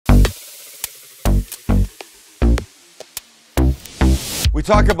We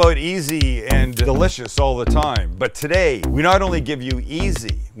talk about easy and delicious all the time, but today we not only give you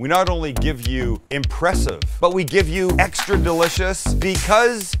easy, we not only give you impressive, but we give you extra delicious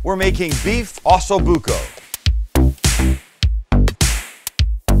because we're making beef osso buco.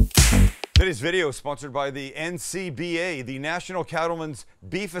 Today's video is sponsored by the NCBA, the National Cattlemen's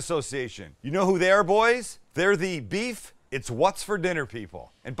Beef Association. You know who they are, boys? They're the beef, it's what's for dinner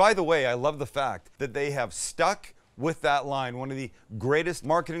people. And by the way, I love the fact that they have stuck with that line, one of the greatest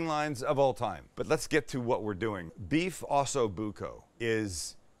marketing lines of all time. But let's get to what we're doing. Beef osso buco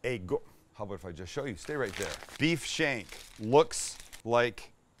is how about if I just show you? Stay right there. Beef shank looks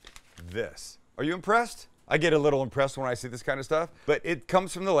like this. Are you impressed? I get a little impressed when I see this kind of stuff, but it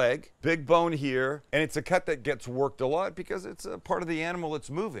comes from the leg, big bone here, and it's a cut that gets worked a lot because it's a part of the animal that's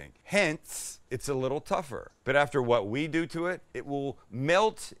moving. Hence, it's a little tougher. But after what we do to it, it will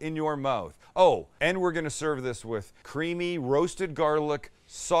melt in your mouth. Oh, and we're gonna serve this with creamy roasted garlic,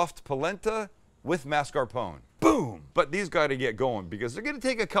 soft polenta with mascarpone. Boom! But these gotta get going because they're gonna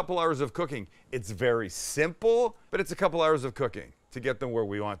take a couple hours of cooking. It's very simple, but it's a couple hours of cooking to get them where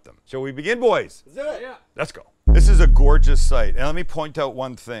we want them. Shall we begin, boys? Let's do it. Yeah. Let's go. This is a gorgeous sight. And let me point out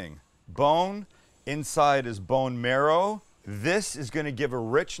one thing. Bone, inside is bone marrow. This is gonna give a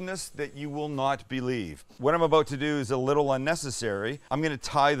richness that you will not believe. What I'm about to do is a little unnecessary. I'm gonna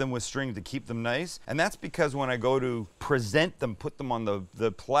tie them with string to keep them nice. And that's because when I go to present them, put them on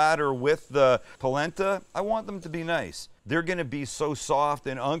the platter with the polenta, I want them to be nice. They're gonna be so soft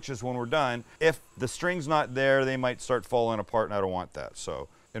and unctuous when we're done. If the string's not there, they might start falling apart and I don't want that. So,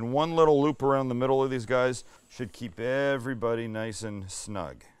 and one little loop around the middle of these guys should keep everybody nice and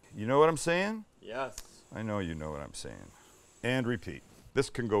snug. You know what I'm saying? Yes. I know you know what I'm saying. And repeat.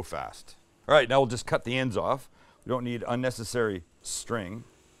 This can go fast. All right, now we'll just cut the ends off. We don't need unnecessary string.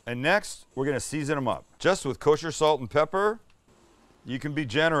 And next, we're gonna season them up. Just with kosher salt and pepper. You can be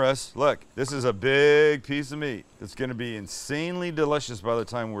generous. Look, this is a big piece of meat. It's gonna be insanely delicious by the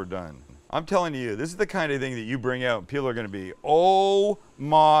time we're done. I'm telling you, this is the kind of thing that you bring out and people are gonna be, oh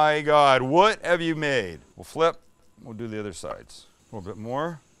my God, what have you made? We'll flip, we'll do the other sides. A little bit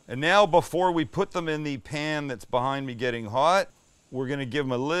more. And now before we put them in the pan that's behind me getting hot, we're gonna give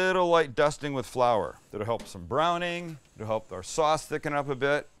them a little light dusting with flour. That'll help some browning, it'll help our sauce thicken up a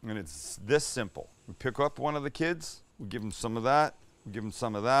bit, and it's this simple. We pick up one of the kids, we give them some of that, we give them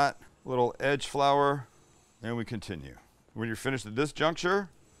some of that, a little edge flour, and we continue. When you're finished at this juncture,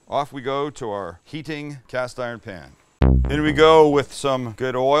 off we go to our heating cast iron pan. In we go with some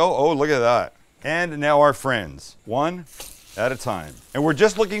good oil. Oh, look at that. And now our friends, one at a time. And we're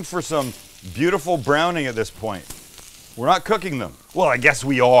just looking for some beautiful browning at this point. We're not cooking them. Well, I guess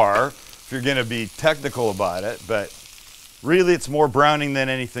we are, if you're gonna be technical about it, but really it's more browning than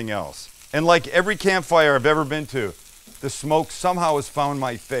anything else. And like every campfire I've ever been to, the smoke somehow has found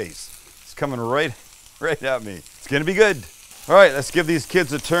my face. It's coming right at me. It's gonna be good. All right, let's give these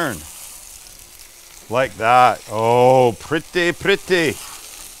kids a turn. Like that. Oh, pretty, pretty.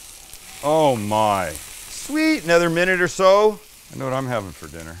 Oh my. Sweet, another minute or so. I know what I'm having for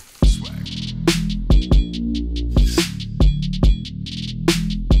dinner. Swag.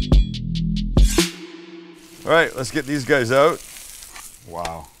 All right, let's get these guys out.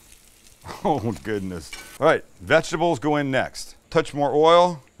 Wow. Oh goodness. All right, vegetables go in next. Touch more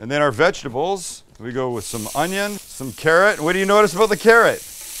oil, and then our vegetables, we go with some onion, some carrot. What do you notice about the carrot?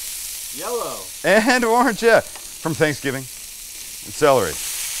 Yellow. And orange, yeah, from Thanksgiving. And celery.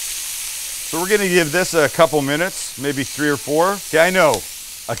 So we're gonna give this a couple minutes, maybe 3 or 4. Okay, I know,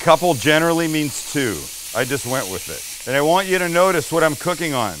 a couple generally means 2. I just went with it. And I want you to notice what I'm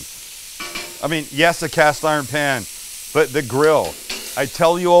cooking on. I mean, yes, a cast iron pan, but the grill. I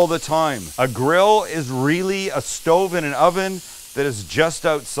tell you all the time, a grill is really a stove in an oven that is just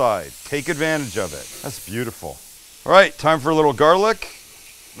outside. Take advantage of it. That's beautiful. All right, time for a little garlic.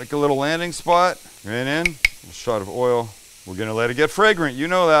 Make a little landing spot. Right in, a shot of oil. We're gonna let it get fragrant, you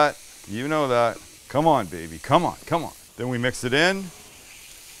know that. You know that. Come on, baby, come on, come on. Then we mix it in.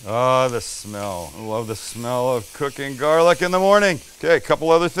 Ah, the smell. I love the smell of cooking garlic in the morning. Okay, a couple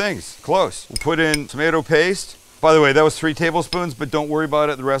other things, close. We'll put in tomato paste. By the way, that was 3 tablespoons, but don't worry about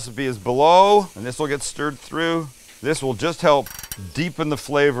it. The recipe is below, and this will get stirred through. This will just help deepen the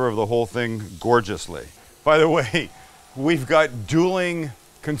flavor of the whole thing gorgeously. By the way, we've got dueling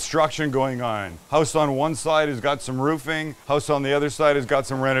construction going on. House on one side has got some roofing. House on the other side has got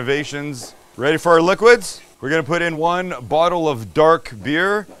some renovations. Ready for our liquids? We're gonna put in 1 bottle of dark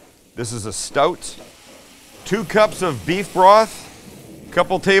beer. This is a stout. 2 cups of beef broth.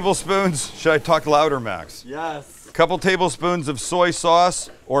 Couple tablespoons, should I talk louder, Max? Yes. A couple tablespoons of soy sauce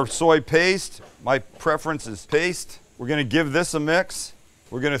or soy paste. My preference is paste. We're gonna give this a mix.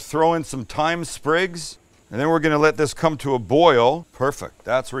 We're gonna throw in some thyme sprigs, and then we're gonna let this come to a boil. Perfect,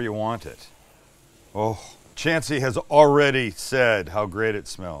 that's where you want it. Oh, Chancey has already said how great it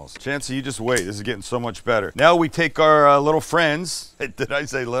smells. Chancey, you just wait, this is getting so much better. Now we take our little friends. Did I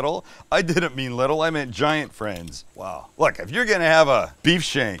say little? I didn't mean little, I meant giant friends. Wow. Look, if you're gonna have a beef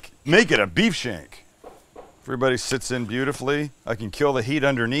shank, make it a beef shank. Everybody sits in beautifully. I can kill the heat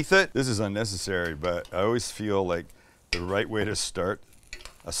underneath it. This is unnecessary, but I always feel like the right way to start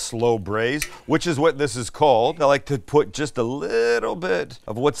a slow braise, which is what this is called. I like to put just a little bit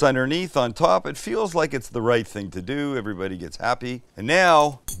of what's underneath on top. It feels like it's the right thing to do. Everybody gets happy. And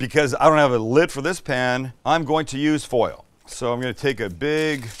now, because I don't have a lid for this pan, I'm going to use foil. So I'm going to take a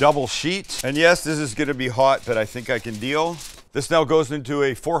big double sheet. And yes, this is going to be hot, but I think I can deal. This now goes into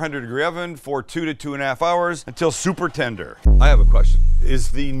a 400-degree oven for 2 to 2.5 hours until super tender. I have a question. Is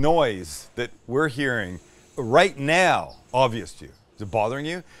the noise that we're hearing right now obvious to you? Is it bothering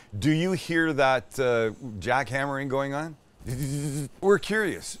you? Do you hear that jackhammering going on? We're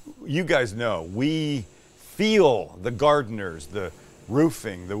curious. You guys know. We feel the gardeners, the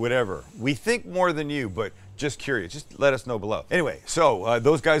roofing, the whatever. We think more than you, but just curious. Just let us know below. Anyway, so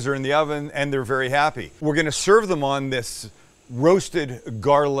those guys are in the oven and they're very happy. We're going to serve them on this roasted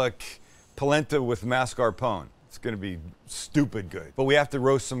garlic polenta with mascarpone. It's going to be stupid good. But we have to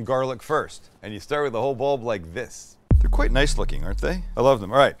roast some garlic first. And you start with a whole bulb like this. They're quite nice looking, aren't they? I love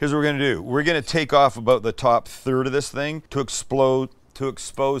them. All right, here's what we're gonna do. We're gonna take off about the top third of this thing to expose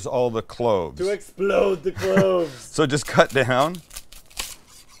all the cloves. To explode the cloves. So just cut down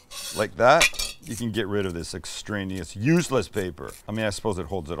like that. You can get rid of this extraneous, useless paper. I mean, I suppose it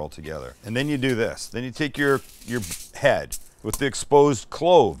holds it all together. And then you do this. Then you take your head with the exposed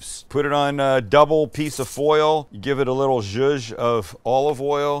cloves, put it on a double piece of foil. You give it a little zhuzh of olive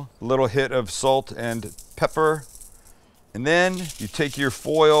oil, a little hit of salt and pepper. And then you take your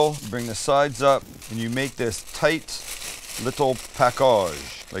foil, bring the sides up, and you make this tight little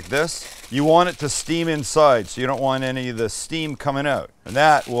package like this. You want it to steam inside, so you don't want any of the steam coming out. And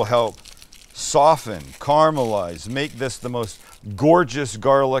that will help soften, caramelize, make this the most gorgeous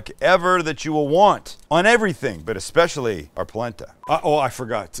garlic ever that you will want on everything, but especially our polenta. Oh, I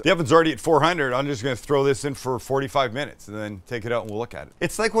forgot. The oven's already at 400. I'm just gonna throw this in for 45 minutes and then take it out and we'll look at it.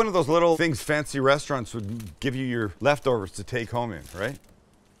 It's like one of those little things fancy restaurants would give you your leftovers to take home in, right?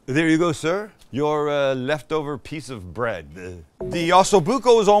 There you go, sir. Your leftover piece of bread. The Osso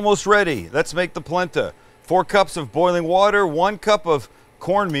buco is almost ready. Let's make the polenta. 4 cups of boiling water, 1 cup of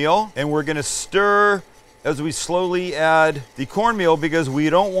cornmeal, and we're gonna stir as we slowly add the cornmeal because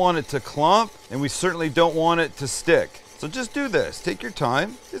we don't want it to clump and we certainly don't want it to stick. So just do this, take your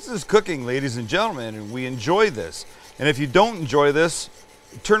time. This is cooking, ladies and gentlemen, and we enjoy this. And if you don't enjoy this,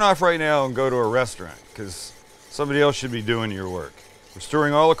 turn off right now and go to a restaurant because somebody else should be doing your work. We're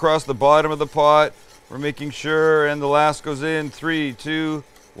stirring all across the bottom of the pot. We're making sure, and the last goes in, 3, 2,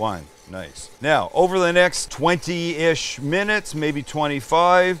 1. Nice. Now, over the next 20-ish minutes, maybe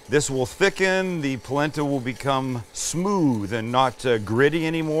 25, this will thicken. The polenta will become smooth and not gritty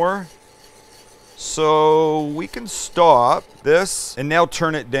anymore. So we can stop this and now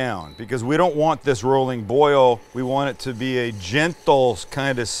turn it down because we don't want this rolling boil. We want it to be a gentle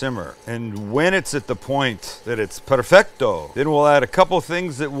kind of simmer. And when it's at the point that it's perfecto, then we'll add a couple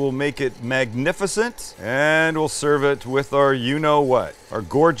things that will make it magnificent and we'll serve it with our you-know-what, our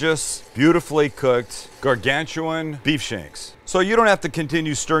gorgeous, beautifully cooked gargantuan beef shanks. So you don't have to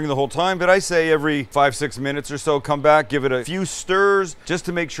continue stirring the whole time, but I say every 5-6 minutes or so, come back, give it a few stirs just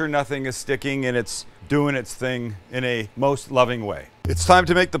to make sure nothing is sticking and it's doing its thing in a most loving way. It's time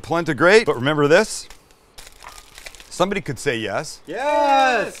to make the polenta great, but remember this. Somebody could say yes.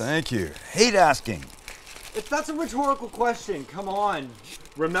 Yes! Thank you. Hate asking. That's a rhetorical question. Come on.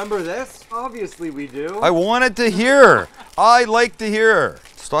 Remember this? Obviously we do. I wanted to hear. I like to hear.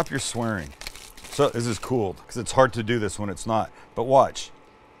 Stop your swearing. So this is cool because it's hard to do this when it's not. But watch.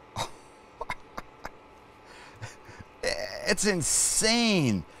 It's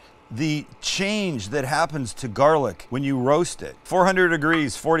insane the change that happens to garlic when you roast it. 400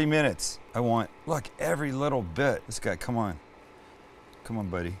 degrees, 40 minutes. I want, look, every little bit. This guy, come on. Come on,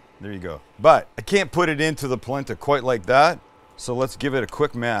 buddy. There you go. But I can't put it into the polenta quite like that. So let's give it a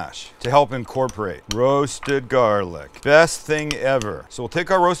quick mash to help incorporate. Roasted garlic. Best thing ever. So we'll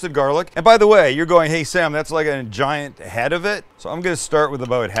take our roasted garlic. And by the way, you're going, hey Sam, that's like a giant head of it. So I'm gonna start with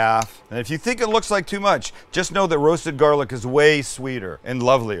about half. And if you think it looks like too much, just know that roasted garlic is way sweeter and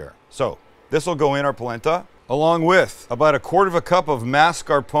lovelier. So this will go in our polenta, along with about 1/4 cup of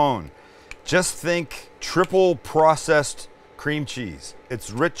mascarpone. Just think triple processed cream cheese.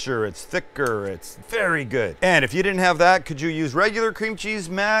 It's richer, it's thicker, it's very good. And if you didn't have that, could you use regular cream cheese,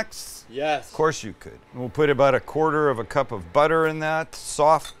 Max? Yes. Of course you could. We'll put about 1/4 of a cup of butter in that,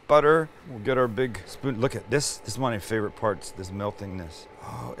 soft butter. We'll get our big spoon. Look at this. This is one of my favorite parts, this meltingness.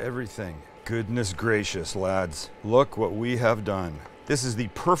 Oh, everything. Goodness gracious, lads. Look what we have done. This is the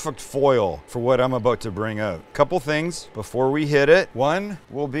perfect foil for what I'm about to bring out. Couple things before we hit it. One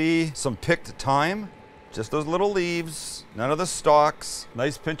will be some picked thyme. Just those little leaves, none of the stalks.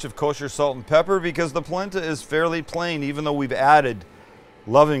 Nice pinch of kosher salt and pepper because the polenta is fairly plain, even though we've added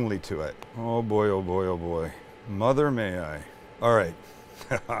lovingly to it. Oh boy, oh boy, oh boy. Mother may I. All right.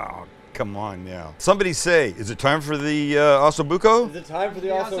 Oh, come on now. Somebody say, is it time for the Osso buco? Is it time for the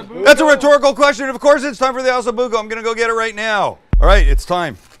Osso buco? That's a rhetorical question. Of course it's time for the Osso buco. I'm gonna go get it right now. All right, it's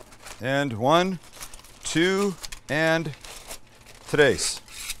time. And 1, 2, and today's.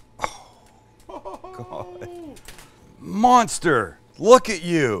 God. Monster, look at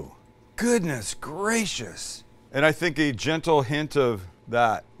you. Goodness gracious. And I think a gentle hint of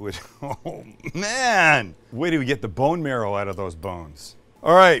that would, oh man. Wait till we get the bone marrow out of those bones.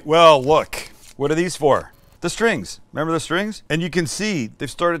 All right, well, look, what are these for? The strings, remember the strings? And you can see they've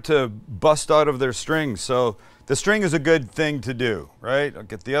started to bust out of their strings. So the string is a good thing to do, right? I'll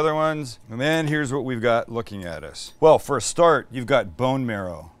get the other ones. And then here's what we've got looking at us. Well, for a start, you've got bone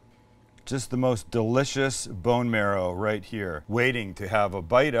marrow. Just the most delicious bone marrow right here, waiting to have a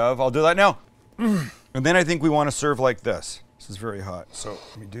bite of. I'll do that now. And then I think we want to serve like this. This is very hot. So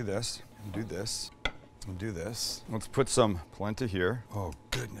let me do this, and do this, and do this. Let's put some polenta here. Oh,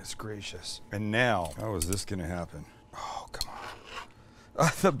 goodness gracious. And now, how is this gonna happen? Oh, come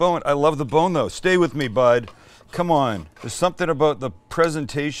on. The bone, I love the bone though. Stay with me, bud. Come on. There's something about the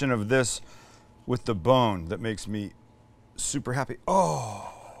presentation of this with the bone that makes me super happy. Oh.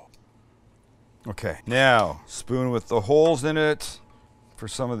 Okay, now spoon with the holes in it for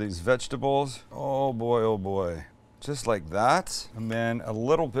some of these vegetables. Oh boy, just like that. And then a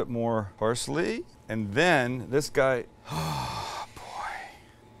little bit more parsley. And then this guy, oh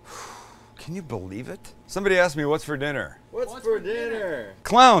boy. Can you believe it? Somebody asked me what's for dinner. What's for dinner?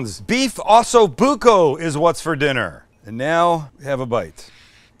 Clowns, beef osso buco is what's for dinner. And now we have a bite.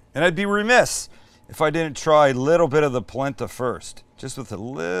 And I'd be remiss if I didn't try a little bit of the polenta first. Just with a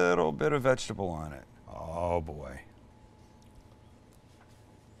little bit of vegetable on it. Oh boy.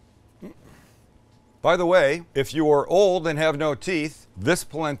 By the way, if you are old and have no teeth, this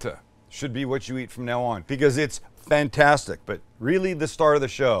polenta should be what you eat from now on because it's fantastic. But really the star of the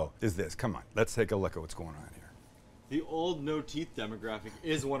show is this. Come on, let's take a look at what's going on here. The old no teeth demographic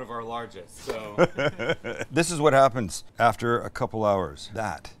is one of our largest, so. This is what happens after a couple hours.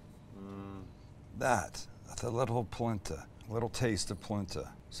 That's a little polenta. A little taste of polenta,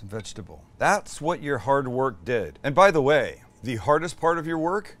 some vegetable. That's what your hard work did. And by the way, the hardest part of your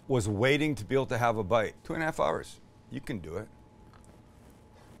work was waiting to be able to have a bite. 2.5 hours. You can do it.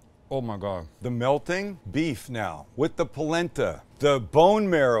 Oh my God. The melting beef now with the polenta, the bone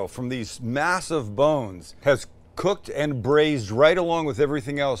marrow from these massive bones has cooked and braised right along with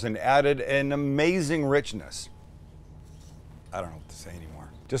everything else and added an amazing richness. I don't know what to say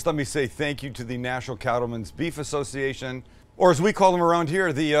anymore. Just let me say thank you to the National Cattlemen's Beef Association, or as we call them around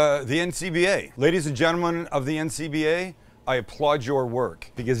here, the NCBA. Ladies and gentlemen of the NCBA, I applaud your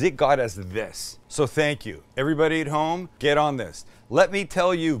work because it got us this. So thank you. Everybody at home, get on this. Let me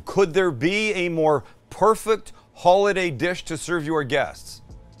tell you, could there be a more perfect holiday dish to serve your guests?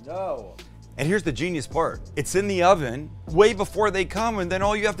 No. And here's the genius part. It's in the oven way before they come, and then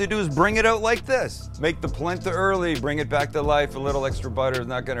all you have to do is bring it out like this. Make the polenta early, bring it back to life. A little extra butter is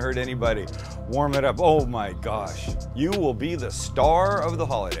not gonna hurt anybody. Warm it up. Oh my gosh. You will be the star of the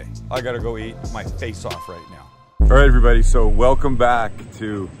holiday. I gotta go eat my face off right now. All right, everybody, so welcome back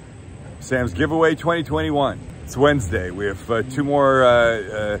to Sam's Giveaway 2021. It's Wednesday. We have 2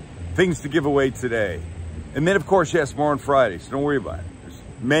 more things to give away today. And then, of course, yes, more on Friday, so don't worry about it. There's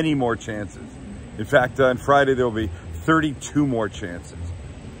many more chances. In fact, on Friday, there will be 32 more chances.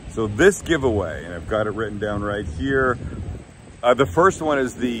 So this giveaway, and I've got it written down right here, the first one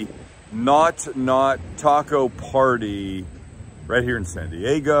is the Not Taco Party right here in San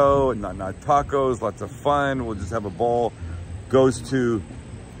Diego. Not Tacos, lots of fun. We'll just have a ball. Goes to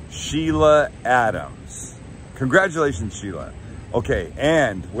Sheila Adams. Congratulations, Sheila. Okay,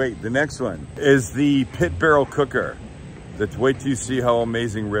 and wait, the next one is the pit barrel cooker. Wait till you see how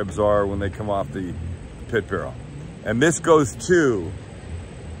amazing ribs are when they come off the pit barrel. And this goes to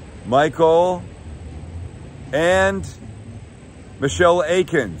Michael and Michelle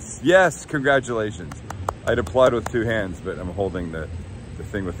Akins. Yes, congratulations. I'd applaud with 2 hands, but I'm holding the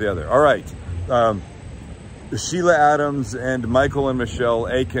thing with the other. All right. Sheila Adams and Michael and Michelle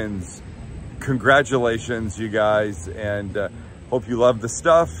Akins, congratulations, you guys, and hope you love the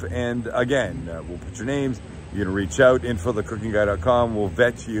stuff. And again, we'll put your names. You can reach out, info@thecookingguy.com. We'll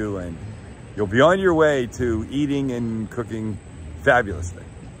vet you, and you'll be on your way to eating and cooking fabulously.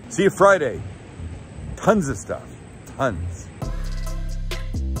 See you Friday. Tons of stuff, tons.